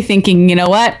could be thinking, you know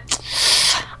what?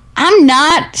 I'm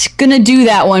not going to do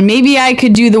that one. Maybe I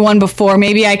could do the one before.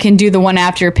 Maybe I can do the one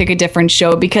after, pick a different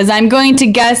show, because I'm going to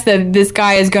guess that this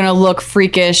guy is going to look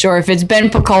freakish, or if it's Ben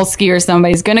Pakulski or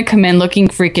somebody, he's going to come in looking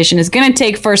freakish and is going to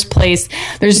take first place.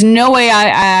 There's no way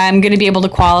I'm going to be able to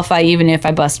qualify even if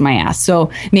I bust my ass.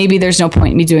 So maybe there's no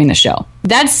point in me doing the show.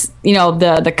 That's,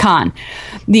 the con.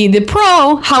 The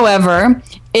pro, however,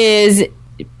 is,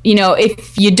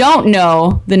 if you don't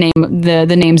know the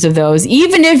names of those,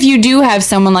 even if you do have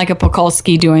someone like a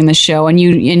Pakulski doing the show and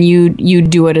you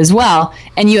do it as well,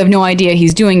 and you have no idea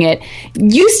he's doing it,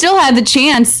 you still have the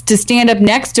chance to stand up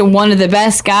next to one of the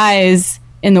best guys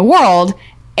in the world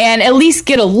and at least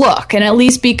get a look and at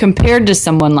least be compared to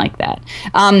someone like that.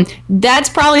 That's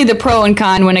probably the pro and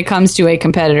con when it comes to a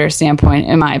competitor standpoint,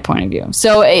 in my point of view.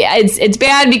 So it's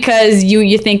bad because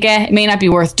you think it may not be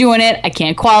worth doing it. I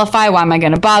can't qualify. Why am I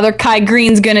going to bother? Kai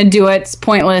Green's going to do it. It's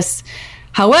pointless.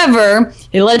 However,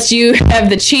 it lets you have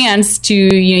the chance to,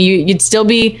 you'd still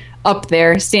be up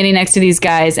there standing next to these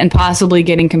guys and possibly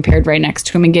getting compared right next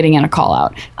to him and getting in a call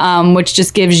out, which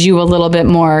just gives you a little bit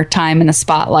more time in the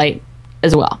spotlight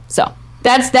as well. So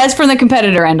that's from the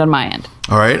competitor end on my end.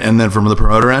 All right, and then from the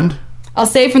promoter end? I'll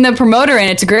say from the promoter end,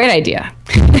 it's a great idea.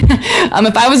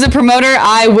 If I was a promoter,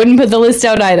 I wouldn't put the list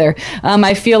out either.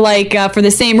 I feel like for the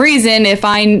same reason, if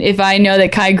I know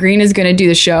that Kai Green is going to do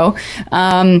the show,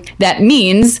 that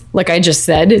means, like I just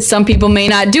said, some people may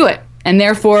not do it. And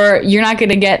therefore, you're not going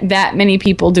to get that many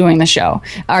people doing the show,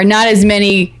 or not as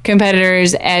many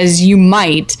competitors as you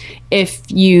might if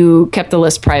you kept the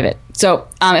list private. So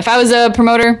if I was a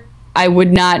promoter, I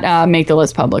would not make the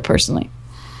list public personally.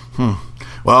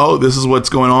 Well, this is what's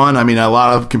going on. I mean, a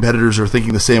lot of competitors are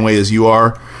thinking the same way as you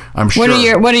are, I'm sure.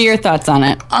 What are your thoughts on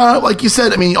it? Like you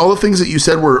said, I mean, all the things that you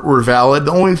said were valid.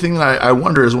 The only thing that I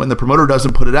wonder is when the promoter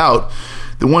doesn't put it out,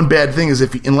 the one bad thing is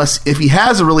if he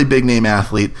has a really big name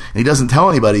athlete and he doesn't tell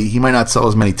anybody, he might not sell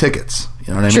as many tickets.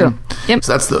 You know what I mean? Yep.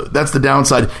 So that's the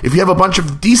downside. If you have a bunch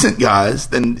of decent guys,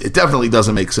 then it definitely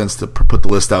doesn't make sense to put the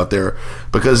list out there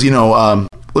because,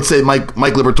 let's say Mike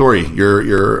Liberatore,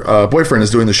 your boyfriend,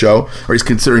 is doing the show, or he's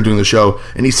considering doing the show,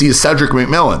 and he sees Cedric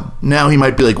McMillan. Now he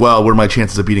might be like, well, what are my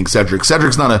chances of beating Cedric?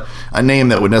 Cedric's not a name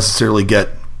that would necessarily get,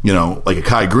 like a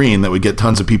Kai Green that would get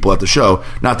tons of people at the show.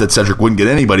 Not that Cedric wouldn't get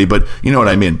anybody, but you know what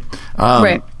I mean.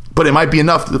 Right. But it might be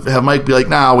enough to have Mike be like,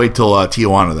 nah, I'll wait till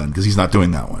Tijuana then, because he's not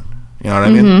doing that one. You know what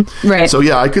I mean? Right. So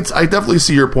yeah, I definitely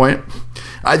see your point.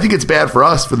 I think it's bad for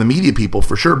us, for the media people,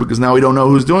 for sure, because now we don't know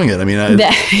who's doing it. I mean,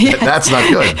 that's not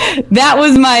good. That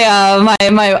was my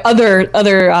my other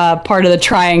part of the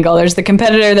triangle. There's the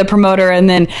competitor, the promoter, and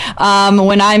then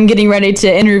when I'm getting ready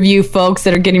to interview folks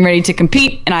that are getting ready to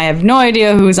compete, and I have no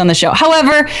idea who's on the show.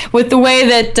 However, with the way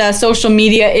that social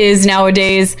media is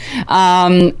nowadays,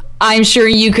 I'm sure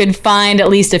you could find at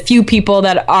least a few people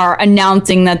that are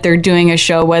announcing that they're doing a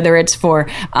show, whether it's for,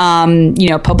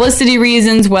 publicity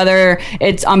reasons, whether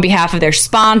it's on behalf of their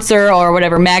sponsor or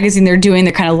whatever magazine they're doing.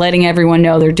 They're kind of letting everyone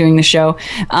know they're doing the show.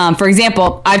 For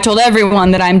example, I've told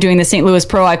everyone that I'm doing the St. Louis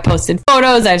Pro. I've posted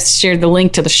photos. I've shared the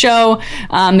link to the show.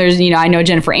 I know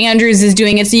Jennifer Andrews is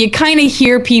doing it. So you kind of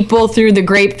hear people through the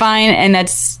grapevine, and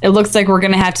it looks like we're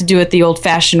going to have to do it the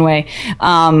old-fashioned way.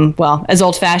 As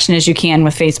old-fashioned as you can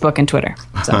with Facebook and Twitter.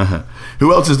 So.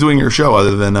 Who else is doing your show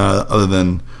other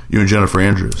than you and Jennifer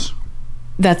Andrews?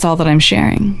 That's all that I'm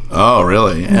sharing. Oh,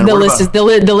 really? And the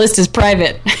list is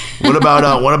private. what about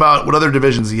other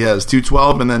divisions he has?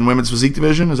 212 and then women's physique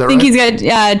division. Is that right? I think he's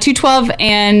got 212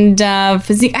 and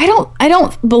physique. I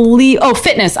don't believe. Oh,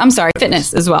 fitness. I'm sorry,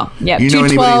 fitness as well. Yeah. You know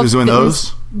anybody who's doing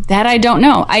those? That I don't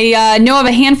know. I know of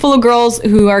a handful of girls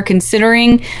who are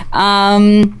considering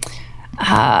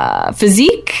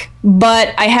physique,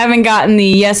 but I haven't gotten the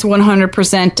yes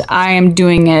 100% I am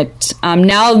doing it.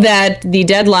 Now that the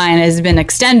deadline has been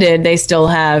extended, they still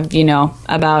have,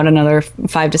 about another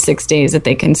 5 to 6 days that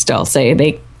they can still say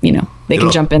they can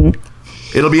jump in.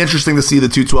 It'll be interesting to see the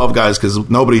 212 guys because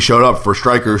nobody showed up for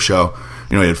Stryker's show.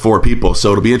 He had 4 people,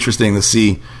 so it'll be interesting to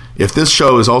see if this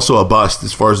show is also a bust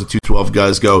as far as the 212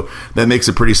 guys go. That makes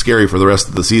it pretty scary for the rest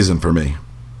of the season for me.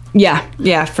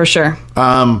 Yeah, for sure.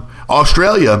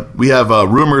 Australia, we have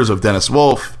rumors of Dennis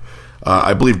Wolf.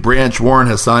 I believe Branch Warren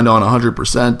has signed on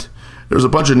 100%. There's a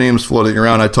bunch of names floating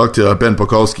around. I talked to Ben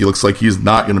Pakulski. Looks like he's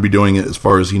not going to be doing it as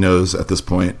far as he knows at this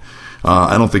point.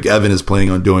 I don't think Evan is planning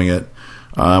on doing it.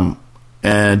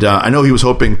 And I know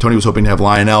Tony was hoping to have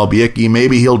Lionel Biecki.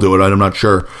 Maybe he'll do it. I'm not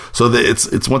sure. So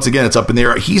it's once again, it's up in the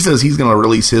air. He says he's going to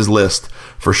release his list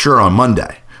for sure on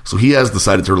Monday. So he has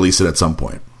decided to release it at some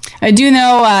point. I do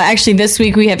know, actually, this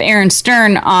week we have Aaron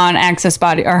Stern on Access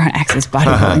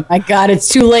Bodybuilding. My God, it's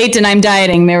too late and I'm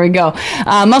dieting. There we go.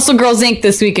 Muscle Girls Inc.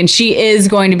 this week, and she is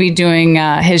going to be doing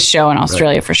his show in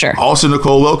Australia for sure. Also,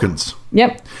 Nicole Wilkins.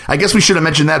 Yep. I guess we should have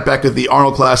mentioned that back at the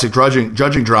Arnold Classic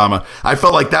judging drama. I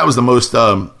felt like that was the most.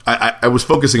 I was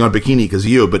focusing on bikini because of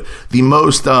you, but the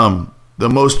most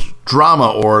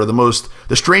drama or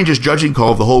the strangest judging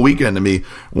call of the whole weekend to me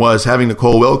was having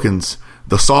Nicole Wilkins,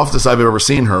 the softest I've ever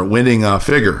seen her, winning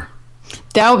figure.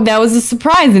 That was a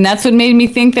surprise, and that's what made me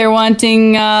think they're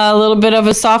wanting a little bit of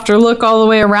a softer look all the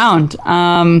way around.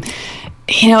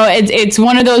 It's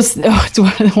one of those.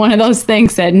 It's one of those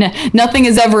things that nothing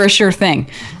is ever a sure thing,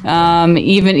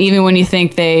 even when you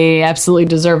think they absolutely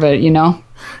deserve it.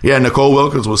 Yeah, Nicole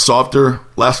Wilkins was softer,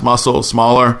 less muscle,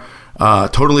 smaller,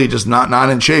 totally just not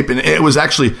in shape. And it was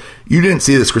actually, you didn't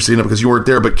see this, Christina, because you weren't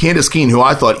there, but Candace Keene, who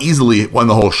I thought easily won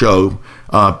the whole show,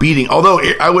 beating. Although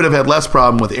I would have had less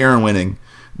problem with Aaron winning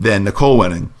than Nicole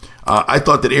winning. I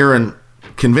thought that Aaron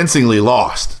convincingly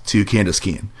lost to Candace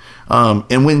Keene.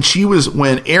 And when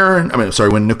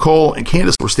Nicole and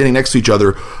Candace were standing next to each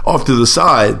other off to the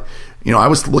side, I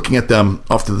was looking at them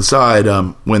off to the side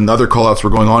when the other call-outs were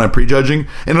going on in prejudging,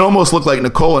 and it almost looked like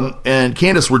Nicole and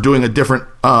Candace were doing a different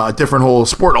whole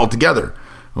sport altogether.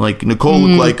 Like Nicole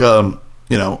looked like a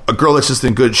girl that's just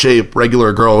in good shape,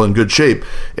 regular girl in good shape,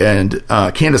 and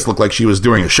Candace looked like she was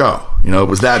doing a show. It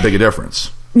was that big a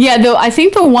difference. Yeah, though I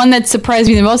think the one that surprised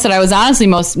me the most, that I was honestly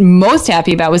most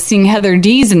happy about, was seeing Heather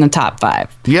Dees in the top 5.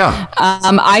 Yeah.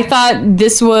 I thought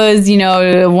this was,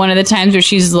 one of the times where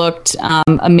she's looked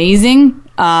amazing.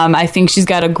 I think she's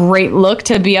got a great look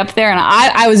to be up there, and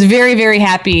I was very, very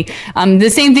happy. The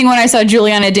same thing when I saw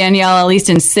Juliana Danielle, at least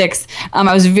in 6th.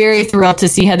 I was very thrilled to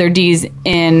see Heather Dees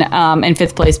in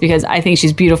 5th place, because I think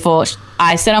she's beautiful.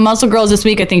 I said on Muscle Girls this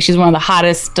week, I think she's one of the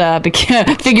hottest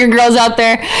figure girls out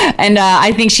there, and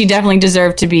I think she definitely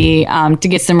deserved to be to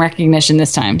get some recognition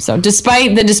this time. So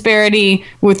despite the disparity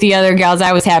with the other gals,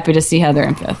 I was happy to see Heather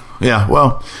in 5th. Yeah,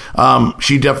 well,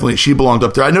 she belonged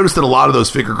up there. I noticed that a lot of those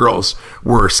figure girls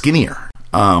were skinnier.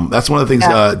 That's one of the things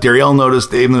Darielle noticed,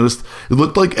 Dave noticed. It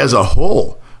looked like as a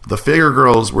whole, the figure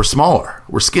girls were skinnier.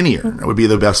 That would be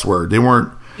the best word. They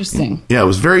weren't. Interesting. Yeah, it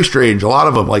was very strange. A lot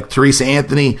of them, like Teresa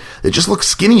Anthony, they just looked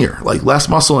skinnier, like less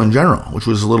muscle in general, which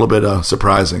was a little bit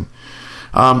surprising.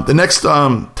 The next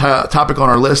topic on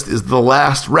our list is the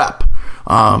last rep.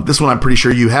 This one I'm pretty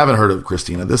sure you haven't heard of,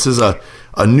 Christina. This is a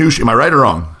new show. Am I right or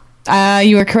wrong?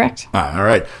 You are correct. All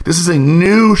right. This is a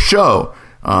new show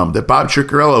that Bob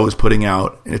Ciccarello is putting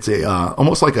out. It's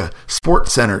almost like a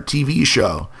Sports Center TV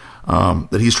show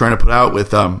that he's trying to put out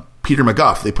with Peter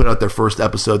McGuff. They put out their first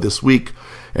episode this week,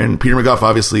 and Peter McGuff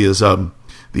obviously is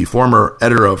the former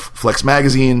editor of Flex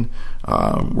Magazine,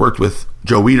 worked with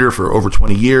Joe Weider for over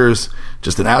 20 years,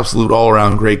 just an absolute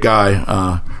all-around great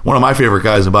guy, one of my favorite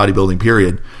guys in bodybuilding,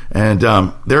 period. And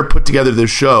they're put together this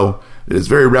show. It is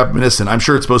very reminiscent. I'm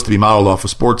sure it's supposed to be modeled off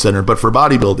of Sports Center, but for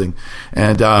bodybuilding.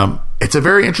 And it's a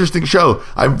very interesting show.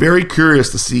 I'm very curious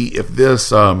to see if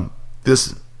this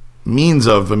means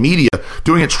of media,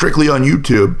 doing it strictly on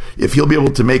YouTube, if he'll be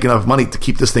able to make enough money to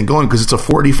keep this thing going, because it's a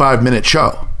 45-minute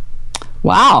show.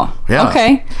 Wow. Yeah.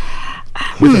 Okay.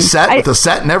 With a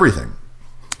set and everything.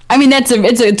 I mean, it's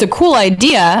a cool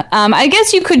idea. I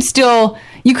guess you could still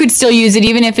use it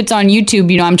even if it's on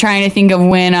YouTube. I'm trying to think of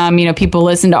when people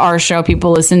listen to our show,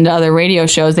 people listen to other radio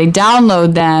shows, they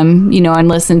download them, and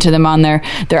listen to them on their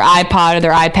iPod or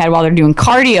their iPad while they're doing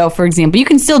cardio, for example. You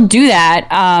can still do that,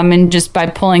 and just by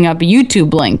pulling up a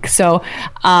YouTube link. So,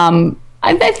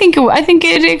 I think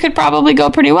it could probably go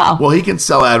pretty well. Well, he can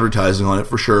sell advertising on it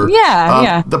for sure.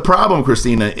 Yeah. The problem,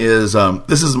 Christina, is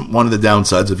this is one of the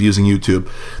downsides of using YouTube.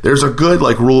 There's a good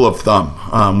rule of thumb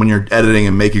when you're editing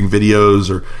and making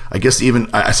videos, or I guess even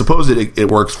I suppose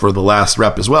it works for the last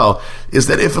rep as well. Is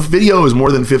that if a video is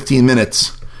more than 15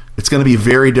 minutes, it's going to be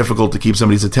very difficult to keep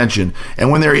somebody's attention. And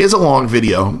when there is a long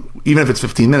video, even if it's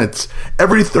 15 minutes,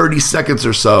 every 30 seconds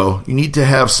or so, you need to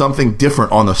have something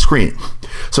different on the screen.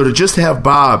 So to just have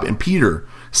Bob and Peter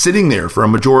sitting there for a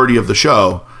majority of the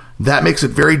show, that makes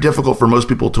it very difficult for most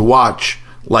people to watch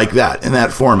like that, in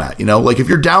that format. Like if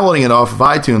you're downloading it off of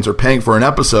iTunes or paying for an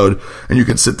episode, and you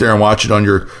can sit there and watch it on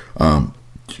your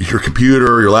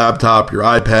computer, your laptop, your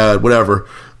iPad, whatever.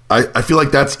 I feel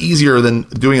like that's easier than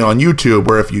doing it on YouTube,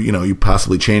 where if you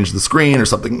possibly change the screen or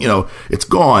something, it's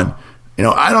gone.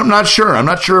 I'm not sure. I'm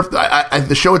not sure if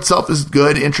the show itself is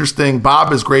good, interesting.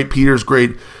 Bob is great. Peter's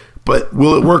great. But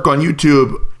will it work on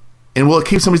YouTube, and will it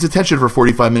keep somebody's attention for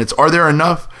 45 minutes? Are there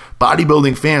enough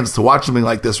bodybuilding fans to watch something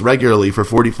like this regularly for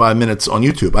 45 minutes on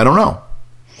YouTube? I don't know.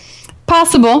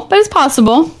 Possible. That is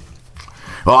possible.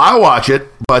 Well, I watch it,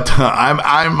 but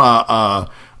I'm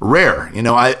rare. You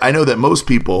know, I know that most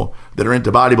people that are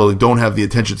into bodybuilding don't have the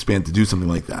attention span to do something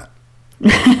like that. You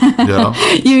know?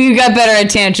 You got better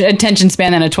attention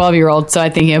span than a 12-year-old, so I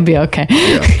think you'll be okay.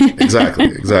 Yeah,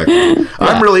 exactly. Yeah.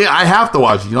 I have to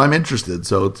watch it. You know, I'm interested,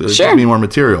 so to give me more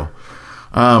material.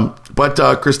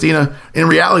 But Christina, in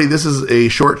reality, this is a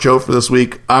short show for this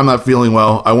week. I'm not feeling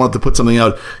well. I wanted to put something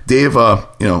out. Dave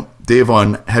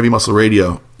on Heavy Muscle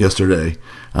Radio yesterday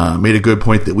made a good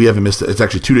point that we haven't missed it. It's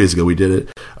actually 2 days ago we did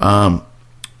it.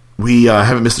 We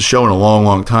haven't missed a show in a long,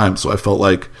 long time. So I felt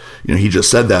like, you know, he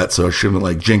just said that, so I shouldn't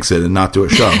like jinx it and not do a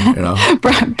show, you know?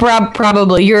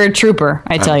 Probably. You're a trooper,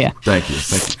 I tell you. Thank you,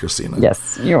 Christina.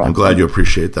 Yes, you're welcome. I'm glad you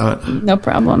appreciate that. No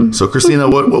problem. So, Christina,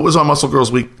 what was on Muscle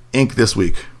Girls Week Inc. this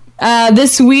week?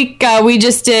 This week, we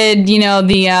just did,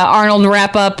 the Arnold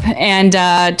wrap-up and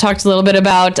talked a little bit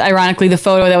about, ironically, the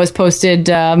photo that was posted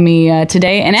me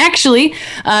today. And actually,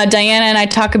 Diana and I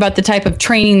talk about the type of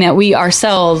training that we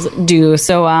ourselves do.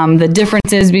 So the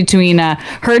differences between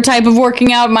her type of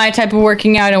working out, my type of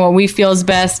working out, and what we feel is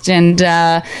best. And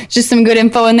just some good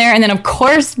info in there. And then, of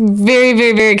course, very,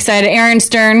 very, very excited, Erin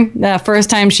Stern, the first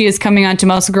time she is coming on to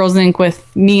Muscle Girls Inc. with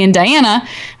me and Diana.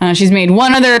 She's made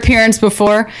one other appearance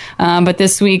before. But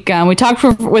this week, we talked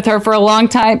with her for a long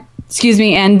time,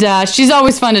 and she's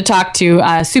always fun to talk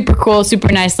to. Super cool, super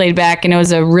nice, laid back, and it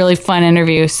was a really fun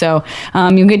interview. So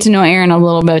you'll get to know Erin a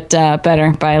little bit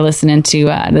better by listening to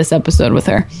this episode with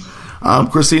her.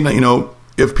 Christina,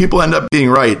 if people end up being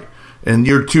right and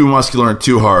you're too muscular and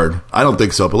too hard, I don't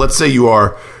think so, but let's say you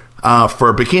are, for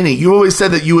a bikini, you always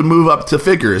said that you would move up to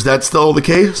figure. Is that still the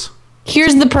case?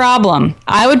 Here's the problem.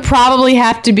 I would probably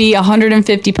have to be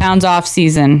 150 pounds off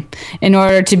season in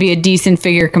order to be a decent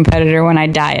figure competitor when I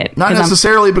diet. Not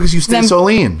necessarily because you stay so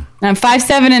lean. I'm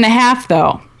 5'7.5"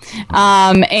 though.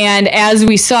 And as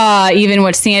we saw, even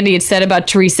what Sandy had said about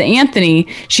Teresa Anthony,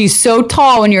 she's so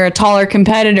tall. When you're a taller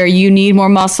competitor, you need more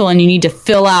muscle and you need to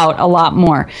fill out a lot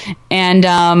more. And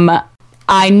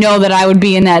I know that I would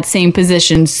be in that same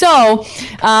position. So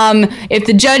if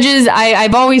the judges,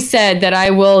 I've always said that I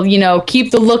will,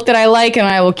 keep the look that I like, and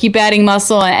I will keep adding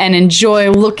muscle and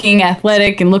enjoy looking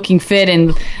athletic and looking fit.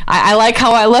 And I like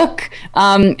how I look.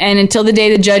 And until the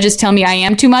day the judges tell me I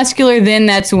am too muscular, then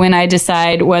that's when I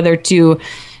decide whether to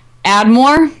add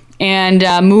more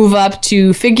and move up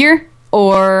to figure,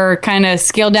 or kind of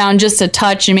scale down just a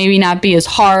touch and maybe not be as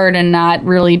hard and not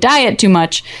really diet too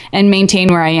much and maintain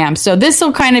where I am. So this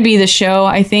will kind of be the show,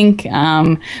 I think,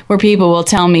 where people will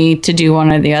tell me to do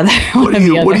one or the other. What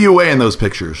do you weigh in those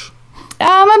pictures?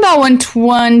 I'm about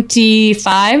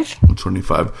 125.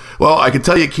 125. Well, I can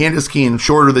tell you Candace Keene,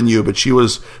 shorter than you, but she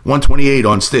was 128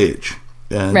 on stage.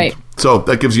 And right. So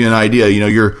that gives you an idea.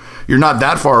 You're not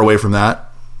that far away from that.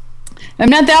 I'm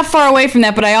not that far away from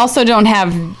that, but I also don't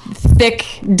have thick,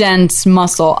 dense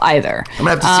muscle either. I'm going to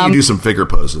have to see you do some figure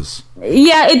poses.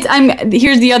 Yeah,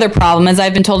 here's the other problem. As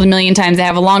I've been told a million times, I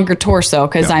have a longer torso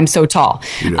because I'm so tall.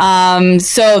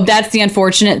 So that's the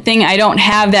unfortunate thing. I don't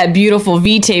have that beautiful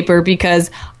V-taper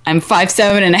because I'm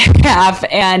 5'7.5",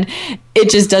 and it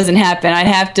just doesn't happen. I'd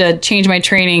have to change my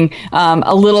training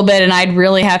a little bit, and I'd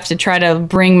really have to try to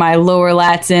bring my lower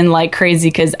lats in like crazy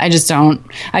because I just don't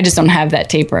have that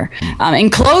taper. In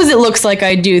clothes, it looks like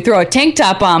I do. Throw a tank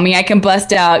top on me, I can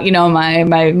bust out, my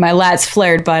lats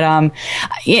flared. But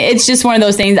it's just one of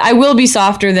those things. I will be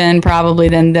softer than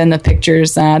the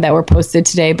pictures that were posted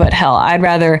today. But hell, I'd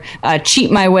rather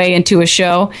cheat my way into a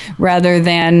show rather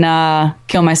than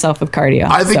kill myself with cardio.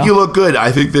 I think you look good.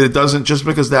 I think that it doesn't, just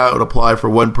because that would apply for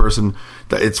one person.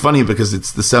 It's funny because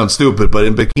this sounds stupid, but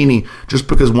in bikini, just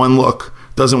because one look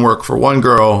doesn't work for one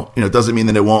girl, doesn't mean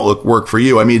that it won't work for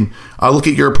you. I mean, I look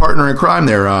at your partner in crime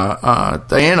there,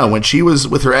 Diana, when she was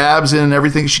with her abs and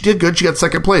everything, she did good. She got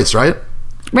second place, right?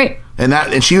 Right.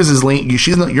 And she was as lean.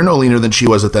 You're no leaner than she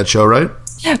was at that show, right?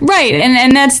 Right.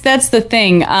 And that's the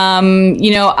thing.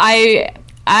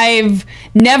 I've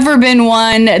never been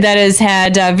one that has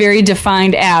had very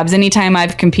defined abs anytime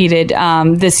I've competed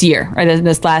this year or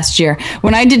this last year.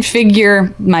 When I did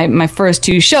figure my first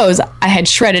two shows, I had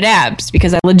shredded abs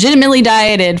because I legitimately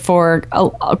dieted for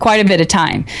quite a bit of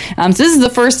time. So this is the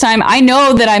first time I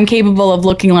know that I'm capable of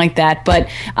looking like that. But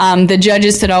the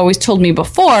judges had always told me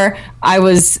before I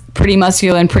was pretty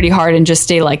muscular and pretty hard and just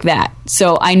stay like that.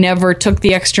 So I never took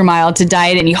the extra mile to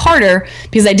diet any harder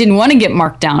because I didn't want to get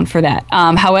marked down for that.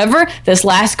 However, this this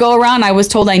last go around, I was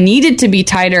told I needed to be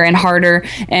tighter and harder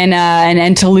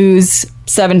and to lose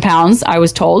 7 pounds, I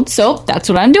was told. So that's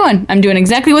what I'm doing. I'm doing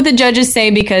exactly what the judges say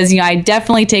because, I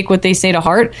definitely take what they say to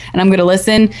heart, and I'm going to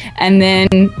listen and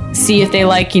then see if they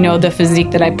like, the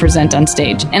physique that I present on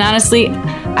stage. And honestly,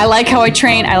 I like how I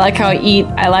train. I like how I eat.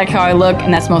 I like how I look.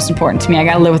 And that's most important to me. I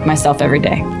got to live with myself every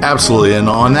day. Absolutely. And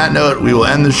on that note, we will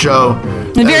end the show.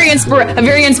 A very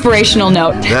inspirational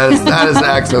note. That is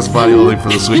Access Bodybuilding for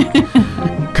this week.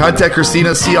 Contact Christina,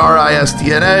 Christina,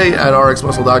 at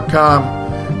rxmuscle.com.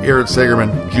 Aaron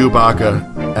Sagerman,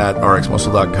 Chewbacca at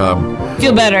rxmuscle.com.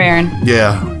 Feel better, Aaron.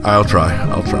 Yeah, I'll try.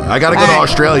 I got to go to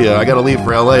Australia. I got to leave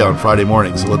for LA on Friday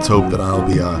morning, so let's hope that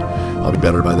I'll be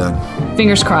better by then.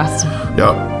 Fingers crossed. Yep.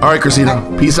 All right, Christina.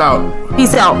 Peace out.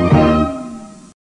 Peace out.